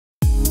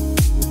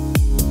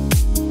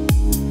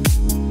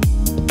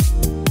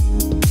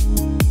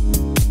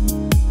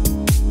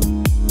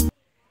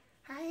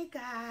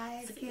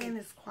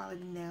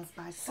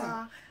guys.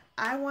 So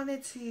I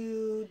wanted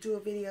to do a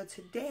video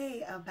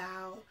today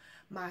about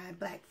my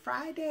Black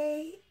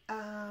Friday,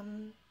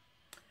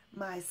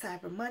 my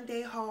Cyber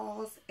Monday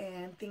hauls,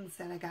 and things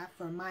that I got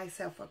for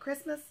myself for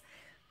Christmas.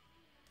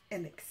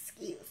 An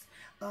excuse.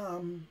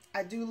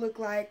 I do look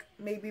like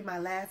maybe my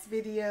last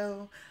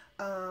video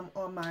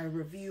on my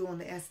review on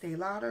the Estee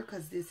Lauder,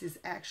 because this is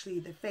actually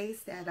the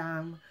face that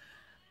I'm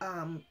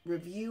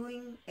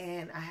reviewing,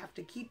 and I have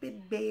to keep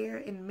it bare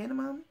in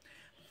minimum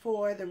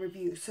for the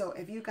review. So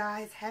if you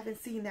guys haven't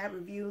seen that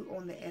review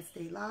on the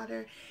Estee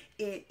Lauder,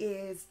 it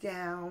is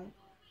down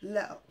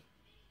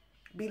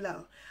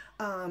below.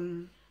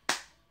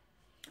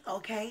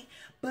 Okay,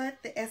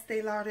 but the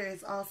Estee Lauder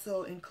is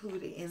also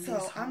included in this haul.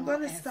 So I'm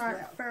going to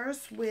start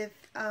first with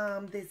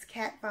this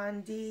Kat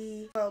Von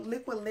D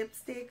liquid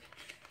lipstick,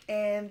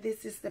 and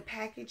this is the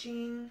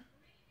packaging.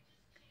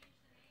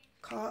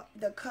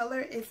 The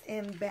color is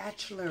in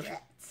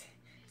Bachelorette.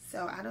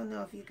 So I don't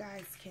know if you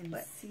guys can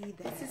see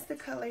that. This is the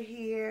color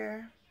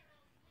here.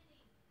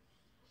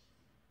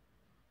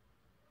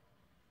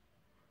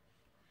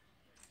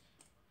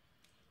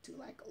 Do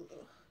like a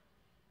little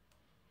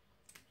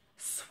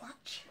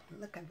swatch.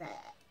 Look at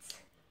that.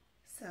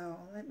 So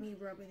let me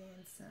rub it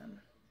in some.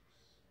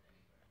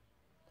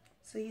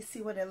 So you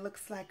see what it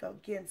looks like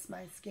against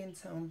my skin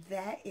tone.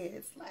 That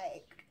is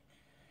like,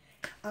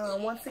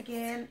 once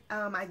again,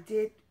 I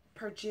did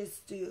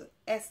purchase the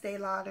Estee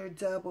Lauder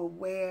Double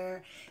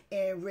Wear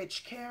in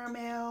Rich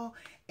Caramel,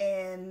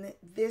 and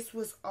this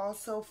was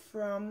also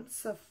from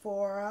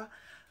Sephora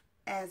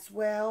as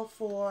well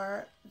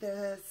for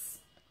this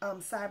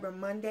Cyber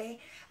Monday.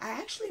 I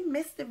actually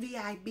missed the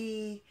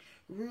VIB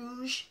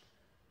Rouge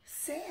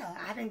sale.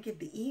 I didn't get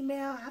the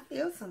email. I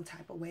feel some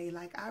type of way.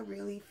 Like, I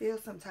really feel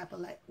some type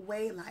of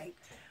way. Like,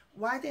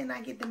 why didn't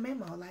I get the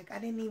memo? Like, I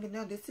didn't even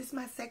know. This is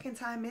my second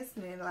time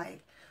missing it.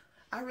 Like,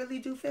 I really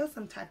do feel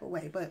some type of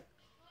way. But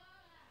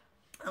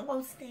I'm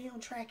going to stay on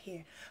track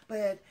here.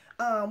 But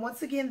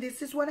once again,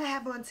 this is what I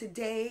have on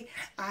today.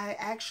 I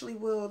actually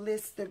will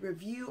list the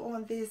review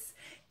on this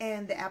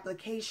and the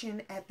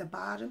application at the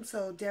bottom.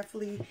 So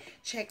definitely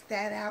check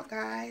that out,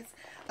 guys.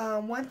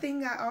 One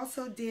thing I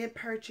also did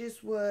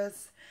purchase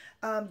was,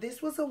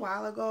 this was a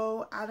while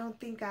ago. I don't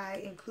think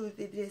I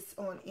included this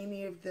on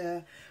any of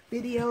the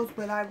videos,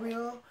 but I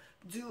will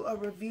do a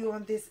review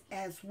on this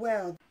as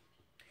well.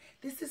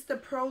 This is the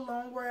Pro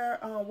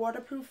Longwear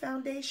Waterproof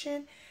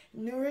Foundation,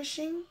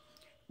 Nourishing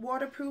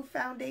Waterproof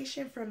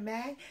Foundation from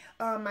MAC.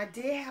 I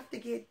did have to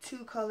get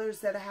two colors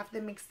that I have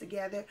to mix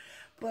together,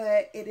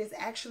 but it is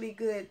actually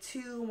good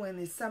too when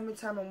it's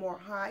summertime or more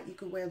hot. You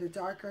can wear the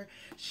darker,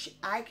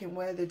 I can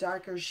wear the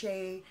darker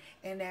shade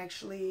and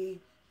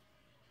actually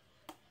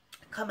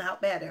come out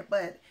better.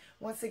 But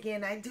once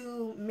again, I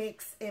do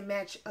mix and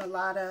match a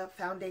lot of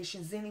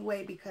foundations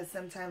anyway, because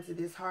sometimes it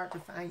is hard to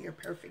find your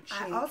perfect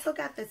shade. I also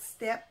got the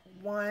Step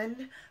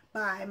 1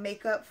 by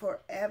Makeup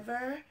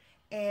Forever,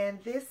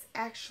 and this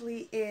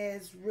actually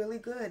is really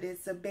good.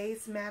 It's a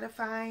base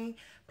mattifying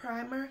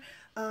primer.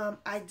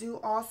 I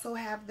do also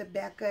have the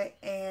Becca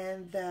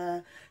and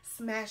the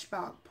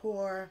Smashbox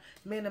Pore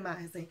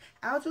Minimizing.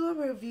 I'll do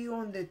a review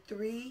on the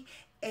three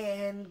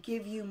and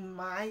give you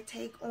my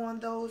take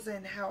on those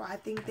and how I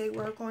think they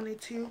work on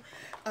it too.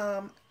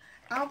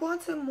 I'll go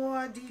into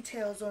more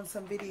details on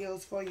some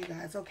videos for you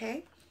guys,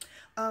 okay?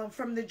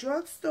 From the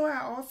drugstore,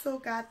 I also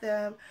got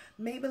the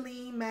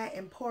Maybelline Matte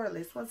and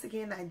Poreless. Once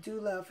again, I do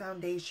love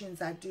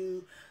foundations. I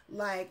do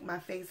like my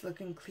face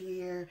looking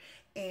clear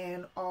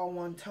and all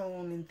one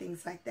tone and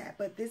things like that.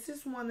 But this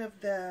is one of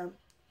the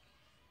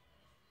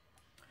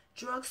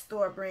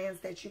drugstore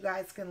brands that you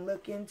guys can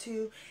look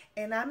into,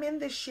 and I'm in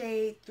the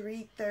shade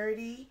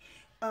 330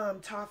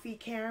 Toffee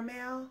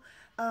Caramel.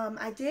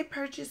 I did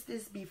purchase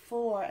this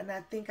before, and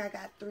I think I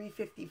got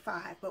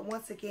 $3.55. But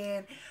once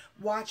again,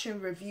 watching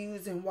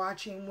reviews and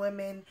watching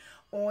women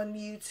on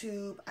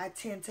YouTube, I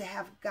tend to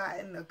have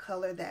gotten a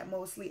color that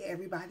mostly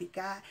everybody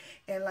got.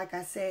 And like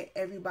I said,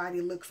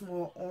 everybody looks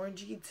more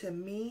orangey to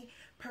me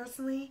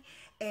personally.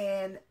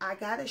 And I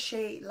got a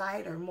shade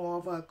lighter, more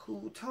of a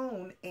cool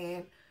tone,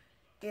 and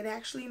it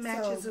actually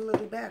matches a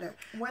little better.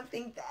 One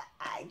thing that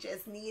I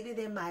just needed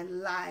in my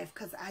life,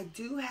 because I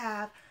do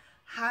have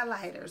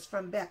highlighters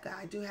from Becca.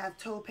 I do have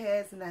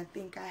Topaz, and I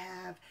think I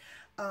have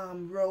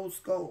Rose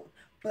Gold.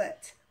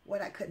 But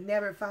what I could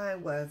never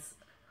find was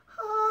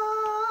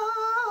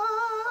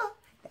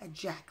that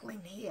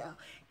Jaclyn Hill.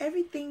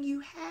 Everything you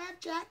have,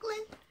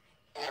 Jaclyn,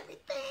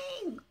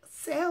 everything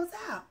sells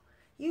out,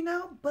 you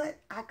know. But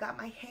I got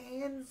my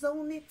hands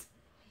on it.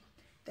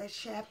 That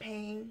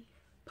Champagne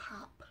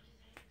Pop.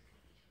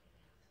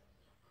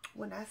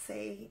 When I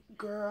say,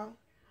 girl,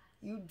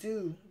 you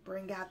do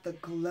bring out the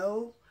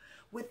glow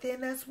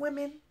within us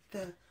women.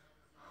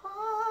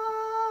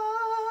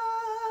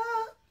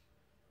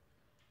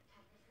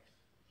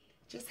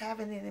 Just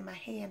having it in my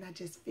hand, I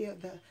just feel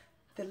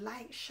the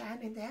light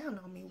shining down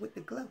on me with the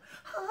glow.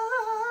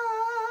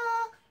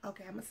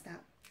 Okay, I'm gonna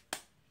stop.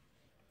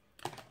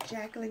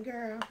 Jaclyn,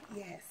 girl,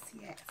 yes,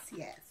 yes,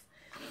 yes.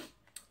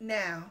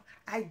 Now,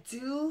 I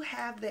do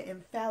have the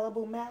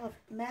infallible,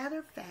 matter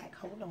of fact,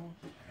 hold on.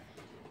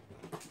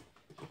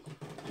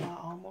 Y'all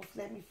almost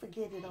let me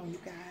forget it on you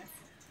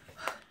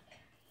guys.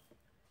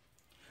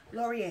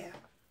 L'Oreal.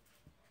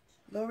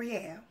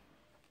 L'Oreal.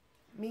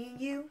 Me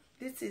and you,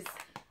 this is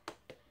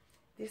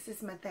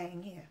my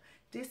thing here.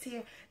 This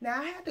here. Now,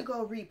 I had to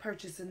go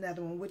repurchase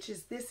another one, which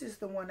is, this is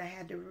the one I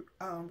had to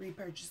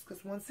repurchase.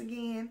 Because once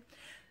again,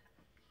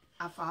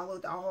 I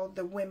followed all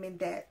the women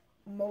that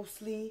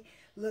mostly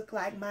look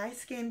like my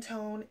skin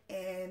tone,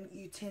 and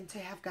you tend to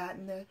have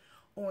gotten the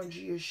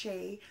orangier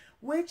shade,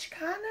 which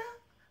kind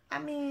of, I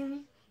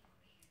mean,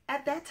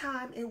 at that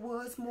time it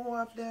was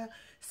more of the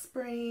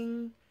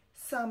spring,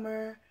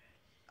 summer,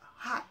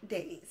 hot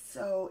days.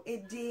 So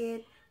it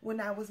did,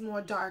 when I was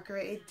more darker,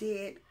 it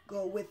did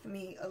go with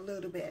me a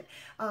little bit.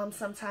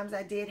 Sometimes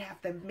I did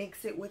have to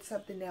mix it with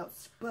something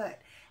else.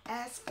 But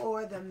as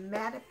for the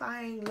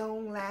mattifying,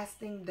 long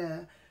lasting,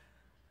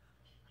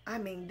 I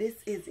mean,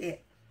 this is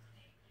it.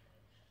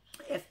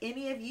 If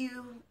any of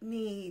you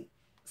need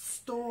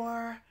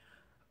store,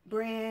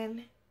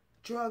 brand,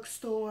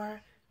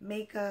 drugstore,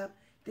 makeup,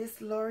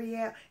 this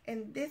L'Oreal,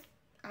 and this,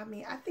 I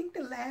mean, I think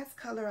the last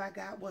color I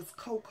got was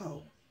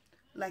Cocoa.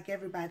 Like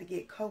everybody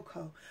get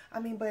Cocoa.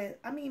 Me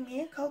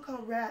and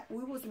Cocoa,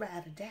 we was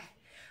ride or die.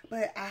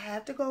 But I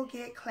had to go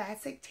get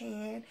Classic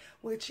Tan,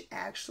 which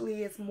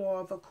actually is more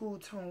of a cool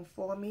tone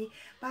for me.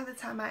 By the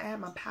time I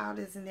add my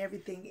powders and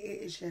everything, it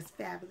is just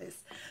fabulous.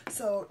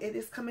 So it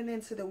is coming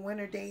into the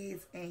winter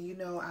days, and you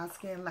know our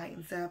skin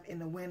lightens up in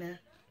the winter.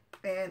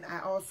 And I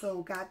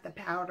also got the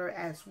powder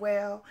as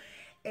well.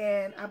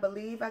 And I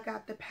believe I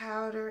got the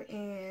powder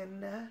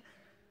in,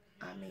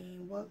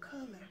 what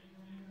color?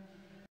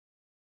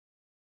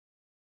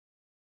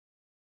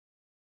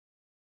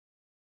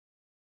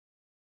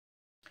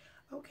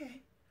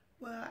 Okay,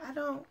 well, I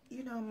don't,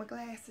 my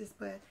glasses,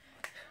 but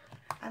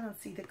I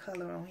don't see the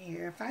color on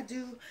here. If I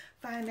do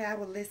find out, I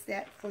will list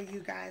that for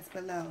you guys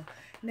below.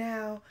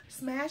 Now,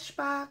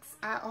 Smashbox,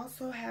 I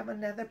also have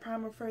another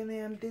primer for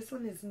them. This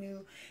one is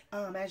new.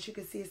 As you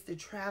can see, it's the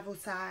travel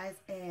size,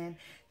 and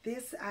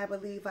this, I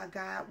believe I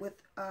got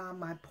with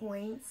my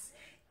points.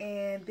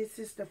 And this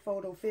is the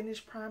photo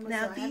finish primer.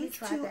 Now, so these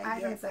two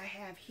items I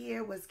have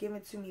here was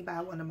given to me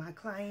by one of my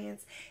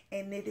clients,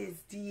 and it is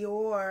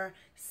Dior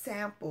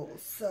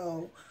samples.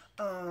 So,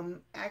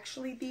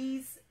 actually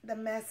the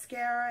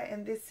mascara,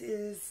 and this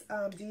is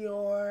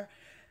Dior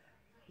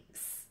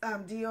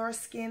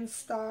Skin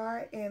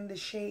Star in the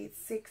shade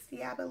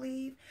 60, I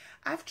believe.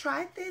 I've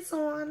tried this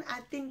on.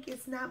 I think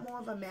it's not more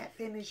of a matte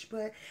finish,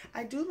 but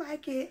I do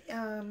like it.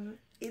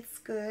 It's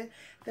good.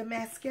 The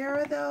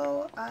mascara,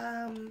 though,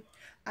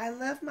 I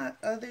love my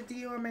other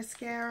Dior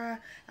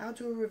mascara. I'll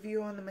do a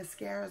review on the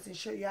mascaras and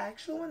show you. I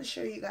actually want to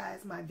show you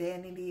guys my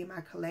vanity,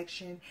 my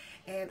collection,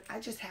 and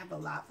I just have a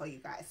lot for you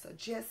guys. So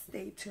just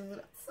stay tuned.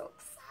 I'm so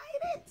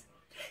excited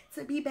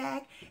to be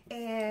back,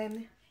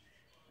 and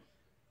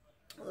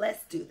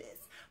let's do this.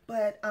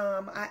 But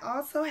I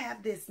also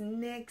have this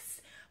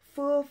NYX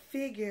Full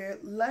Figure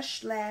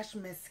Lush Lash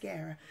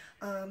Mascara.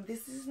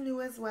 This is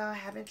new as well. I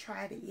haven't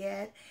tried it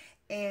yet.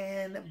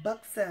 And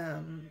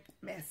Buxom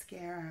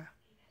Mascara.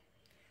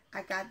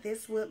 I got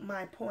this with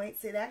my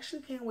points. It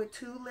actually came with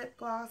 2 lip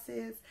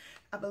glosses,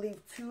 I believe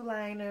 2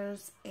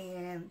 liners,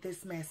 and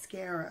this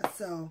mascara.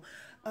 So,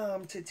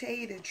 to tell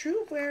you the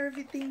truth, where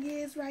everything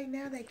is right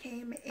now that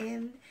came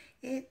in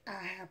it,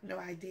 I have no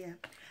idea.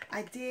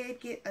 I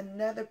did get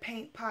another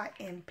paint pot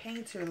in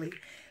Painterly.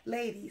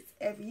 Ladies,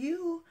 if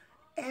you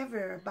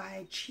ever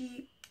buy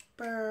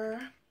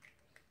cheaper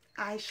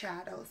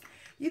eyeshadows,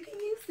 you can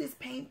use this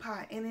paint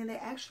pot, and it'll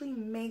actually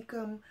make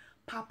them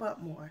pop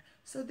up more.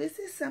 So this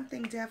is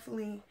something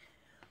definitely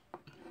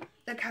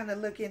to kind of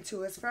look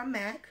into. It's from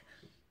MAC.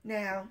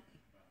 Now,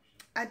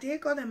 I did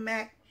go to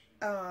MAC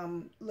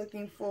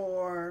looking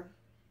for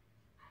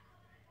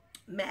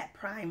matte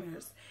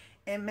primers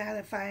and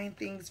mattifying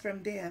things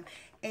from them.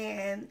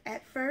 And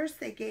at first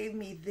they gave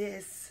me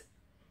this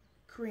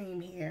cream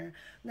here.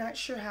 Not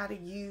sure how to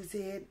use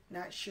it.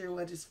 Not sure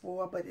what it's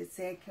for, but it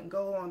said can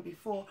go on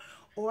before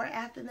or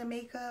after the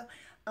makeup.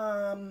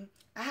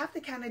 I have to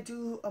kind of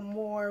do a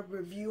more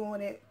review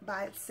on it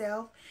by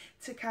itself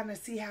to kind of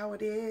see how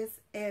it is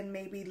and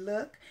maybe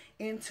look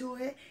into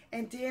it.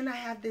 And then I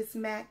have this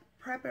MAC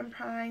Prep and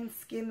Prime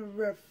Skin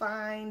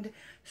Refined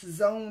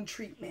Zone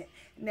Treatment.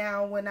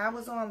 Now, when I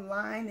was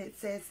online, it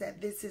says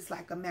that this is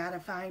like a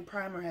mattifying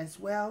primer as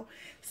well.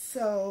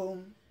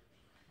 So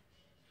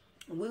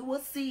we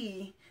will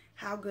see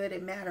how good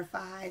it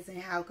mattifies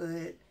and how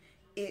good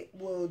it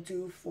will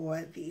do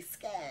for the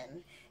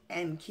skin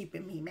and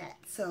keeping me matte.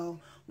 So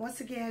once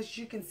again, as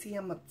you can see,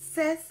 I'm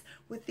obsessed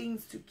with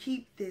things to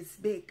keep this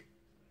big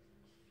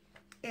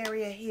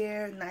area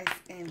here nice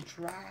and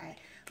dry.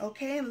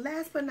 Okay, and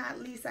last but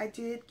not least, I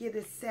did get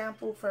a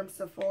sample from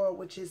Sephora,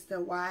 which is the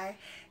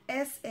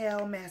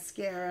YSL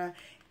mascara,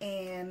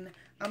 and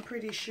I'm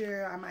pretty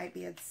sure I might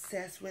be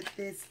obsessed with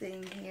this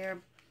thing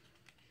here.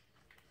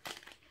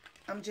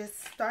 I'm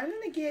just starting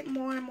to get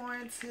more and more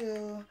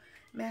into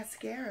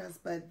mascaras,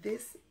 but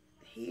this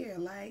here.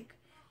 Like,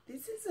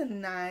 this is a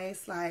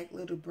nice, like,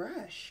 little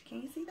brush.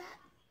 Can you see that?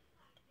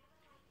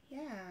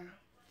 Yeah.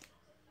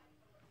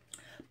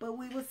 But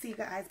we will see,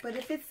 guys. But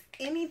if it's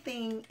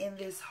anything in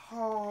this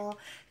haul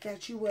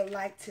that you would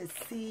like to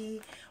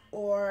see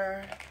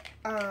or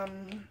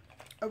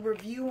a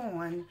review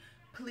on,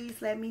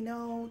 please let me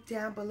know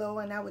down below,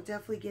 and I will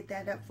definitely get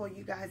that up for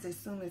you guys as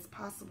soon as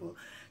possible.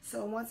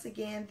 So once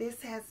again,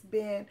 this has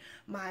been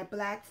my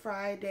Black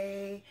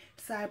Friday,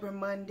 Cyber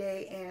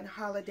Monday, and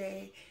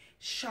holiday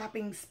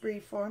shopping spree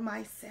for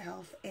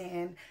myself.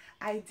 And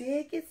I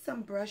did get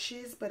some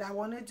brushes, but I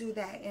want to do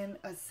that in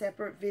a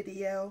separate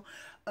video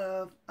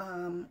of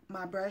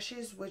my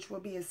brushes, which will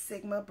be a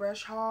Sigma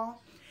brush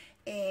haul,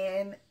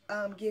 and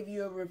give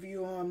you a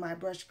review on my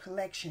brush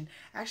collection.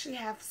 I actually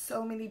have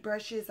so many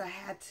brushes, I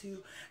had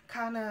to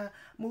kind of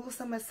move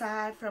some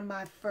aside from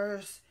my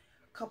first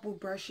couple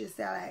brushes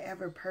that I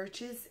ever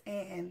purchased,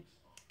 and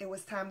it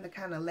was time to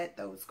kind of let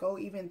those go,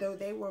 even though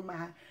they were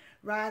my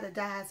ride or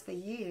dies for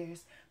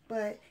years.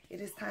 But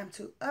it is time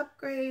to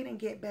upgrade and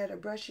get better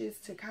brushes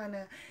to kind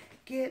of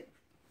get,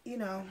 you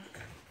know,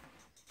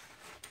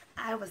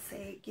 I would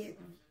say get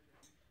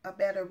a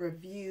better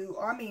review,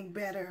 or I mean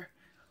better,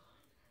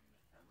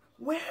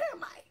 where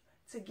am I?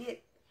 To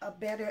get a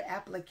better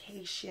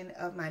application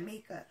of my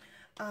makeup.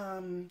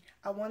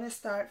 I want to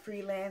start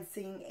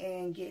freelancing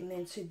and getting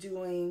into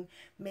doing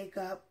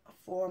makeup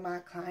for my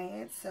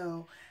clients.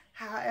 So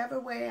however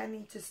way I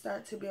need to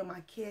start to build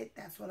my kit,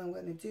 that's what I'm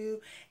going to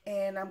do.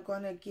 And I'm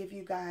going to give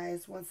you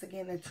guys, once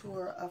again, a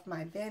tour of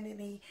my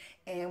vanity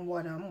and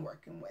what I'm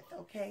working with,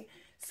 okay?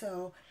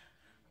 So,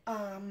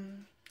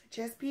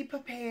 just be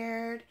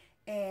prepared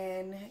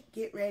and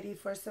get ready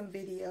for some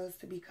videos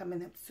to be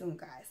coming up soon,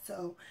 guys.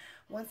 So,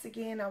 once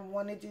again, I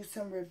want to do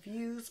some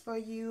reviews for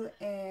you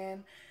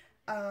and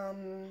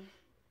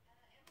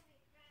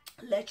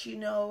let you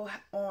know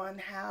on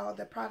how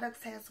the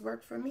products has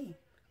worked for me.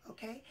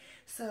 Okay,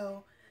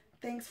 so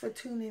thanks for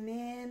tuning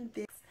in,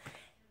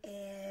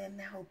 and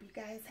I hope you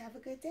guys have a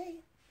good day.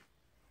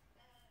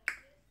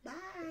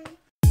 Bye.